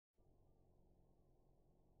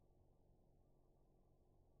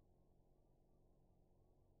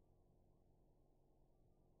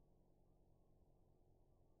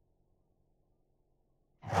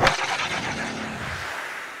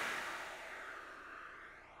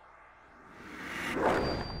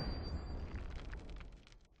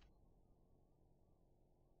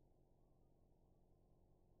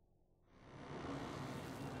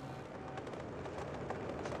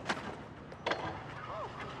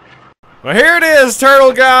Well, here it is,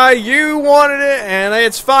 Turtle Guy. You wanted it, and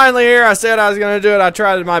it's finally here. I said I was going to do it. I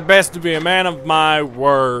tried my best to be a man of my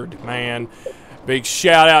word, man. Big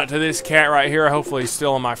shout out to this cat right here. Hopefully he's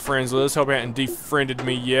still on my friends list. Hope he hasn't defriended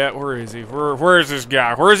me yet. Where is he? Where is this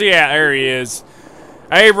guy? Where's he at? There he is.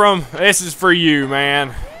 Abram, this is for you,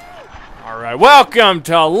 man. Alright, welcome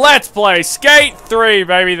to Let's Play Skate 3,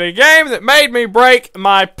 baby. The game that made me break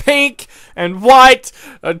my pink and white,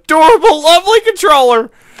 adorable, lovely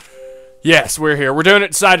controller. Yes, we're here. We're doing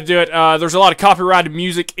it. Decided to do it. There's a lot of copyrighted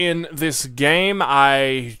music in this game.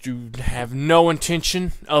 I do have no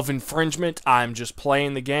intention of infringement. I'm just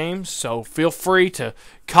playing the game, so feel free to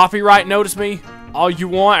copyright notice me all you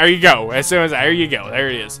want. There you go. As soon as there you go. There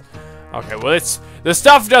it is. Okay, well, the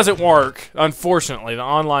stuff doesn't work. Unfortunately, the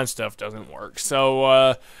online stuff doesn't work.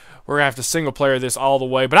 So we're gonna have to single player this all the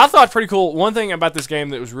way. But I thought pretty cool. One thing about this game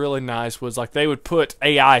that was really nice was like they would put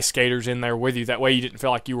AI skaters in there with you. That way you didn't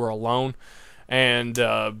feel like you were alone. And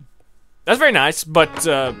that's very nice. But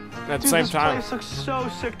at the same time,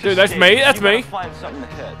 dude, that's me. That's me.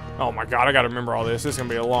 Oh my God, I gotta remember all this. This is gonna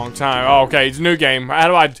be a long time. Oh, okay, it's a new game. How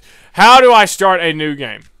do I start a new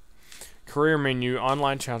game? Career menu,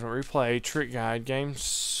 online challenge, replay, trick guide, game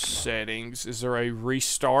settings. Is there a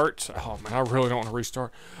restart? Oh man, I really don't want to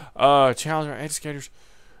restart. Challenger, edge skaters.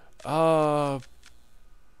 There's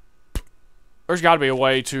got to be a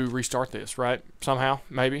way to restart this, right? Somehow,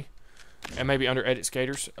 maybe. And maybe under edit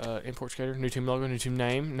skaters, import skater, new team logo, new team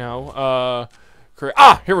name. No. Career.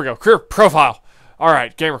 Ah, here we go. Career profile. All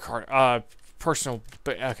right, gamer card. Personal.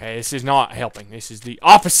 Okay, this is not helping. This is the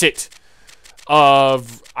opposite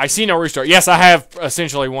of I see no restart. Yes, I have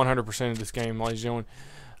essentially 100% of this game, ladies and gentlemen.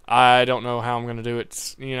 I don't know how I'm going to do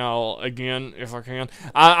it, you know, again, if I can.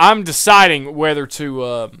 I'm deciding whether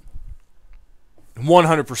to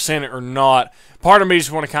 100% it or not. Part of me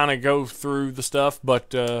just want to kind of go through the stuff,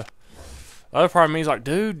 but the other part of me is like,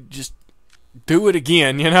 dude, just do it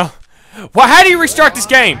again, you know? Well, how do you restart this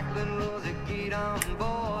game?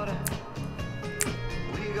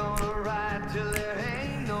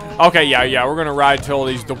 Okay, yeah, we're gonna ride till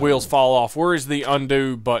the wheels fall off. Where is the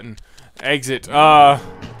undo button? Exit.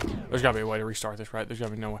 There's gotta be a way to restart this, right? There's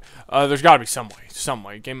gotta be no way. There's gotta be some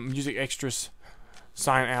way. Game music extras.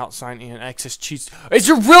 Sign out, sign in, access cheats. Is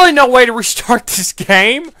there really no way to restart this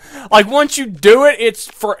game? Like once you do it, it's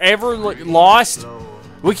forever lost.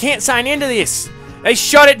 We can't sign into this. They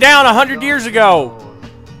shut it down 100 years ago.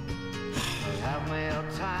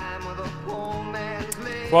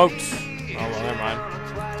 Quotes. Oh well, never mind.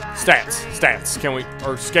 Stats. Can we,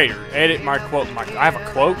 or skater, edit my quote. I have a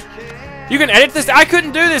quote? You can edit this? I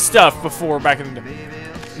couldn't do this stuff before back in the day.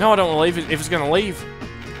 No, I don't want to leave it if it's going to leave.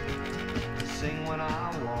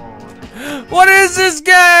 What is this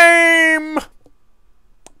game?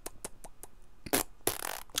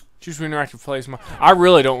 Choose interactive plays. I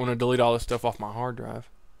really don't want to delete all this stuff off my hard drive.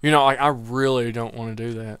 You know, like, I really don't want to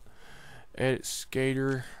do that. Edit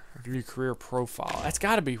skater, review career profile. That's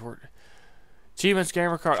got to be where... Achievements,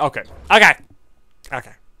 gamer card. Okay.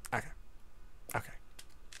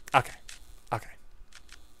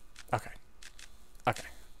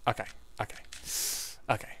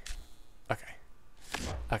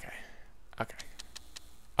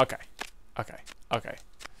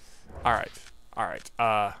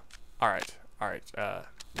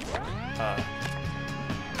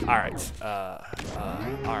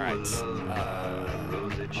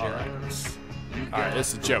 Alright,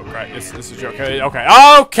 this is a joke, right? This is a joke.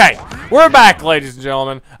 Okay. We're back, ladies and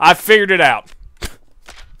gentlemen. I figured it out.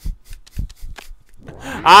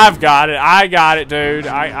 I've got it. I got it, dude.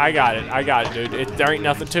 I got it, dude. There ain't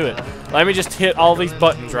nothing to it. Let me just hit all these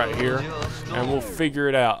buttons right here, and we'll figure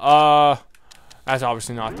it out. That's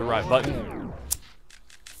obviously not the right button.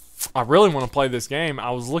 I really want to play this game.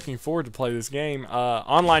 I was looking forward to play this game.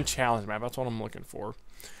 Online challenge map. That's what I'm looking for.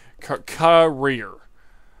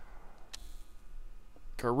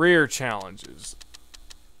 Career challenges.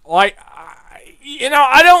 Like, you know,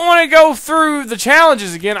 I don't want to go through the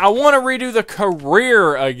challenges again. I want to redo the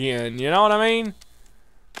career again. You know what I mean?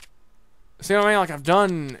 See what I mean? Like, I've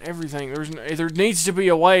done everything. There needs to be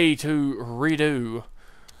a way to redo.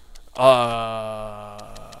 I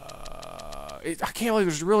can't believe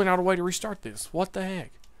there's really not a way to restart this. What the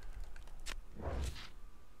heck?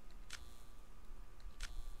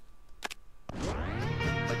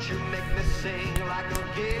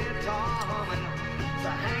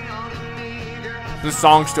 This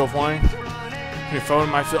song's still playing. Your phone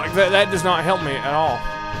might feel like that does not help me at all.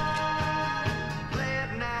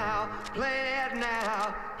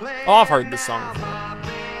 Oh, I've heard this song before.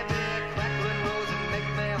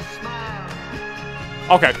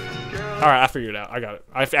 Okay. Alright, I figured it out. I got it.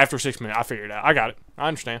 After 6 minutes, I figured it out. I got it. I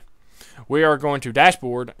understand. We are going to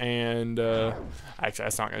dashboard, and actually,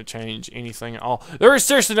 that's not going to change anything at all. There is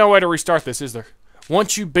seriously no way to restart this, is there?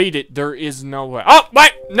 Once you beat it, there is no way. Oh,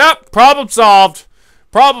 wait! Nope! Problem solved.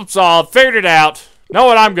 Problem solved. Figured it out. Know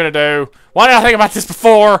what I'm going to do. Why didn't I think about this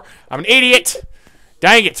before? I'm an idiot.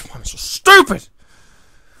 Dang it. I'm so stupid.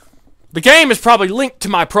 The game is probably linked to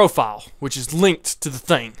my profile, which is linked to the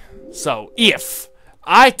thing. So, if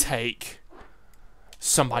I take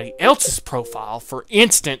somebody else's profile, for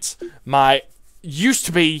instance, my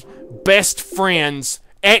used-to-be best friend's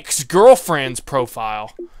ex-girlfriend's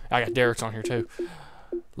profile. I got Derek's on here, too.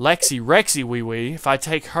 Lexi Rexy Wee Wee. If I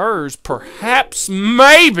take hers, perhaps,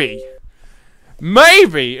 maybe,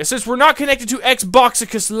 it says we're not connected to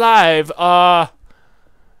Xboxicus Live.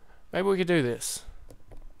 Maybe we could do this.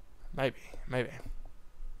 Maybe.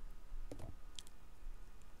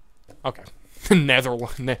 Okay.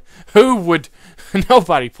 Netherlands. Who would...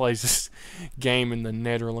 Nobody plays this game in the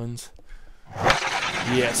Netherlands.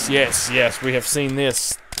 Yes. We have seen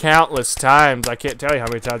this countless times. I can't tell you how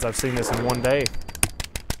many times I've seen this in one day.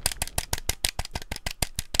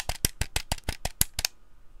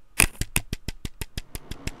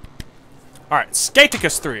 Alright,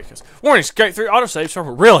 Skaticus 3. Warning, Skate 3 autosave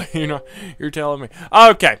server. Really? You're telling me.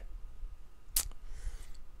 Okay.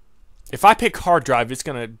 If I pick hard drive, it's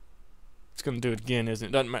gonna do it again, isn't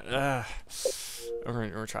it? Doesn't matter. We're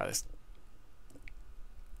gonna try this.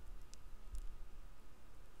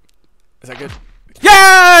 Is that good?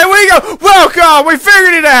 Yeah, we go. Welcome. We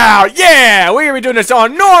figured it out. Yeah, we're gonna be doing this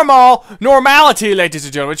on normality, ladies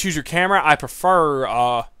and gentlemen. Choose your camera. I prefer.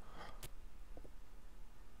 I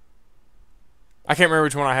can't remember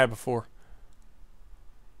which one I had before.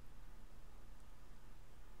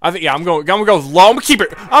 I think I'm going to go low. I'm gonna keep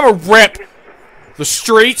it. I'm gonna rep the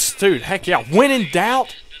streets, dude. Heck yeah. When in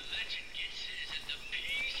doubt,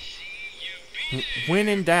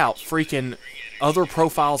 freaking other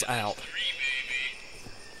profiles out.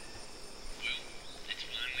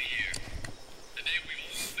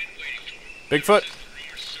 Bigfoot.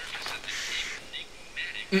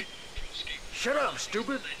 Shut up,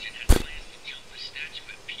 stupid.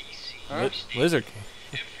 Lizard.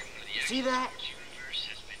 See that?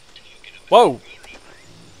 Whoa.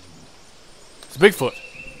 It's Bigfoot.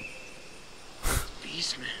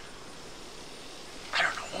 Beastman. I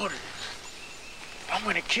don't know what it is. I'm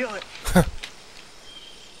gonna kill it.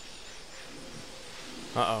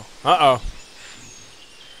 Uh-oh.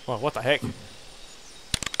 Well, what the heck?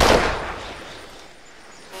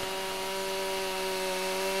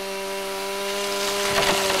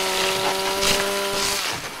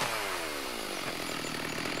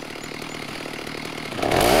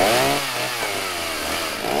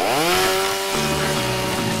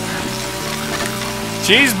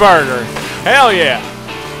 Cheeseburger. Hell yeah.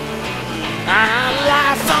 Our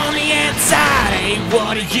life on the inside ain't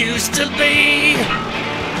what it used to be.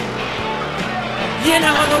 You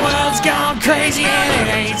know the world's gone crazy and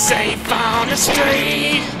it ain't safe on the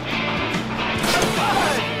street.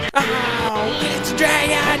 Oh, it's a drag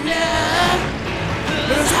I know, but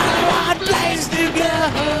there's only one place to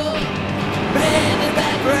go. Baby,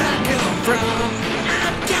 back where I come from,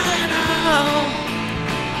 I'm coming home.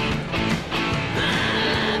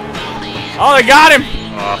 Oh, they got him!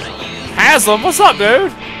 Haslam, what's up,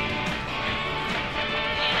 dude?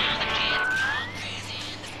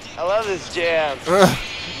 I love this jam.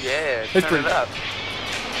 Yeah, it's turn pretty it up.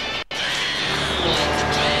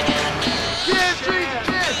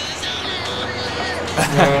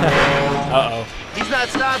 Uh-oh. He's not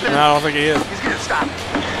stopping. No, I don't think he is. He's gonna stop.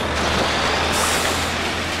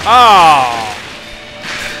 Oh!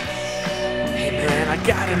 Hey, man, I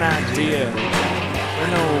got an idea.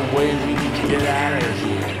 There's no way we can get out of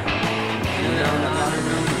here. You know,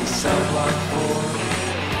 I'm so hardcore.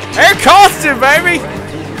 Air costume, baby!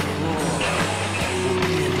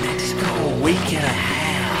 Next week and a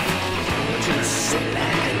half. Just sit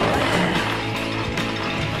back and laugh.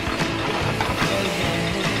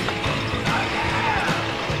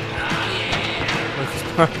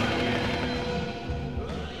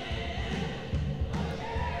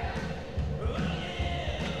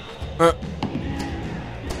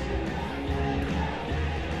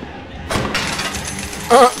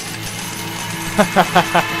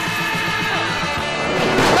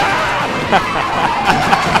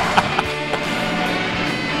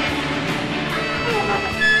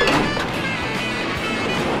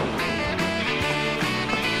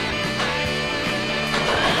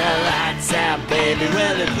 Lights out, baby,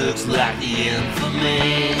 well it looks like the end for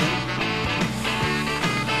me.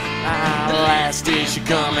 The last dish you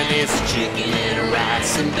coming is chicken and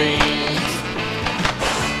rice and beans.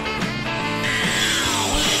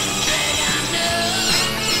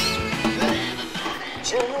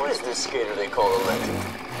 Jim, who is this skater they call Electric?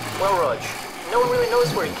 Well, Raj, no one really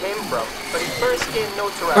knows where he came from, but he first gained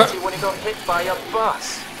notoriety when he got hit by a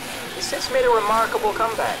bus. He's since made a remarkable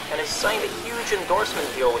comeback and has signed a huge endorsement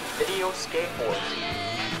deal with Video Skateboards.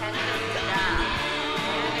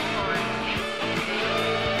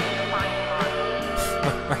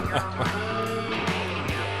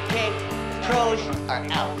 Okay, pros are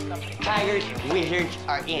out. Tigers, wizards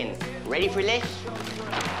are in. Ready for this?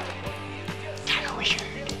 Tiger Wizard.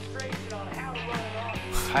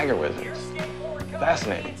 Tiger Wizards.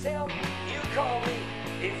 Fascinating. You call me.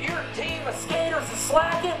 If your team of skaters is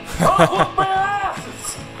slacking, I'll whoop their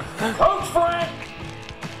asses. Coach Frank.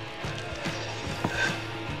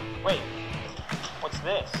 Wait, what's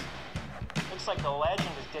this? Looks like the legend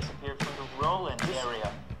has disappeared from the Roland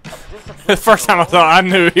area. The first time I thought I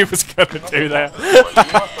knew he was gonna do that. You must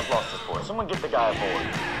have lost his board. Someone get the guy aboard.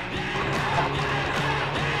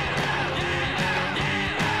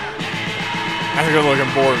 That's a good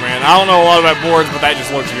looking board, man. I don't know a lot about boards, but that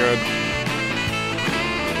just looks good.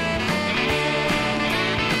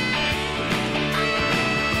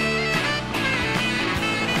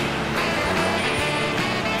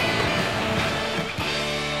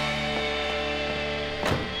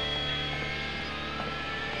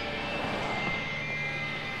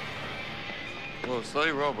 Whoa, slow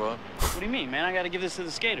your roll, bro. What do you mean, man? I gotta give this to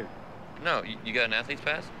the skater. No, you got an athlete's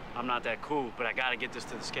pass? I'm not that cool, but I gotta get this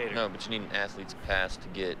to the skater. No, but you need an athlete's pass to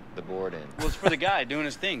get the board in. Well, it's for the guy doing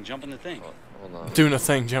his thing, jumping the thing. Hold on. Doing a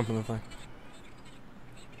thing, jumping the thing.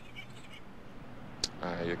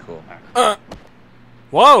 Alright, you're cool.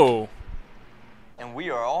 Whoa! And we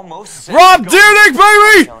are almost Rob Dyrdek,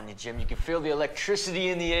 baby! I'm telling you, Jim, you can feel the electricity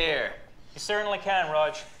in the air. You certainly can,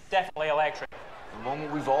 Raj. Definitely electric. The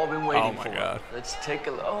moment we've all been waiting for. Oh my God! Let's take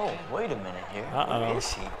a look. Oh, wait a minute here. Where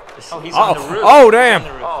is he? Oh, he's on the roof. Oh, damn!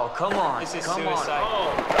 Oh, come on. This is suicide.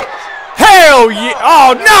 Oh. Hell yeah!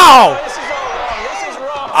 Oh no! This is all wrong. This is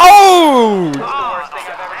wrong. Oh! This is the worst thing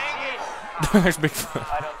I've ever seen. There's Bigfoot.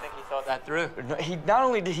 I don't think he thought that through. He not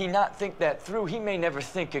only did he not think that through, he may never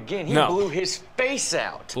think again. He No. blew his face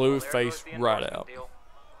out. Blew his face right out.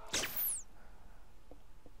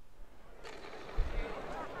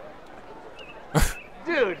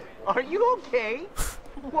 Dude, are you okay?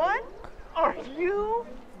 What are you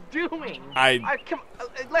doing?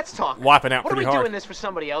 Let's talk. Wiping out What are pretty we hard. doing this for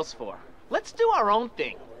somebody else for? Let's do our own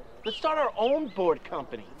thing. Let's start our own board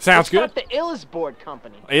company. Sounds Let's start the illest board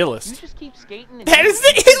company. Illest. You just keep skating. And That is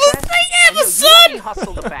the illest thing ever, son! You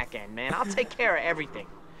hustle the back end, man. I'll take care of everything.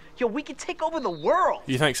 Yo, we can take over the world.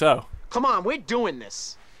 You think so? Come on, we're doing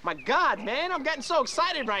this. My God, man, I'm getting so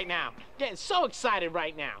excited right now. Getting so excited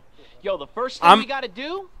right now. Yo, the first thing we gotta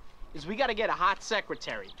do is we gotta get a hot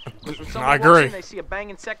secretary. When someone walks in, they see a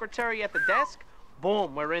banging secretary at the desk,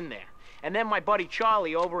 boom, we're in there. And then my buddy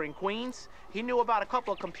Charlie over in Queens, he knew about a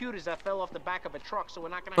couple of computers that fell off the back of a truck, so we're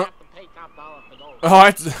not gonna have to pay top dollar for those. Oh,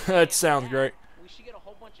 that sounds great. We should get a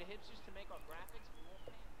whole bunch of hipsters to make our graphics.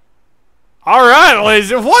 All right,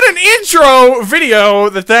 ladies, what an intro video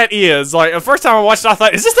that is. Like, the first time I watched it, I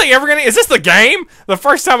thought, is this thing ever gonna, is this the game? The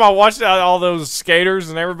first time I watched all those skaters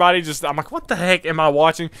and everybody just, I'm like, what the heck am I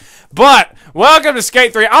watching? But, welcome to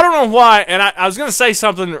Skate 3. I don't know why, and I was gonna say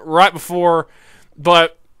something right before,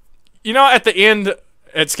 but, you know, at the end,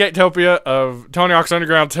 at Skatopia of Tony Hawk's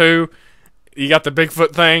Underground 2, you got the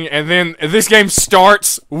Bigfoot thing, and then this game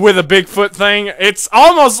starts with a Bigfoot thing. It's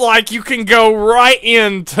almost like you can go right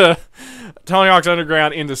into Tony Hawk's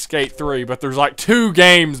Underground into Skate 3, but there's like 2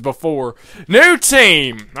 games before. New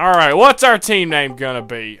team! Alright, what's our team name gonna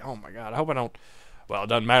be? Oh my God, I hope I don't... Well, it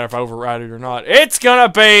doesn't matter if I override it or not. It's gonna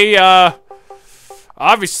be,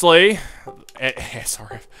 obviously,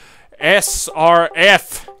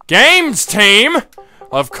 SRF Games Team!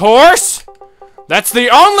 Of course! That's the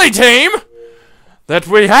only team that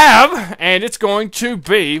we have, and it's going to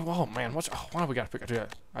be... Oh man, why do we gotta pick a...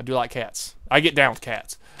 I do like cats. I get down with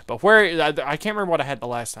cats. But where... I can't remember what I had the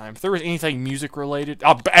last time. If there was anything music related...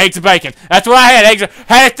 Oh, eggs and bacon. That's what I had.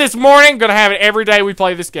 Had it this morning. Gonna have it every day we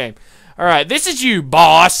play this game. Alright, this is you,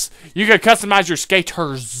 boss. You can customize your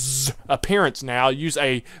skater's appearance now. Use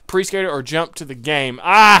a pre-skater or jump to the game.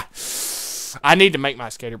 I need to make my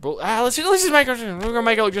skater, but let's just make it. We're gonna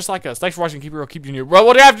make it look just like us. Thanks for watching. Keep it real, keep doing you. Well,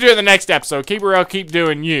 what do you have to do in the next episode? Keep it real, keep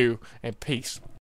doing you, and peace.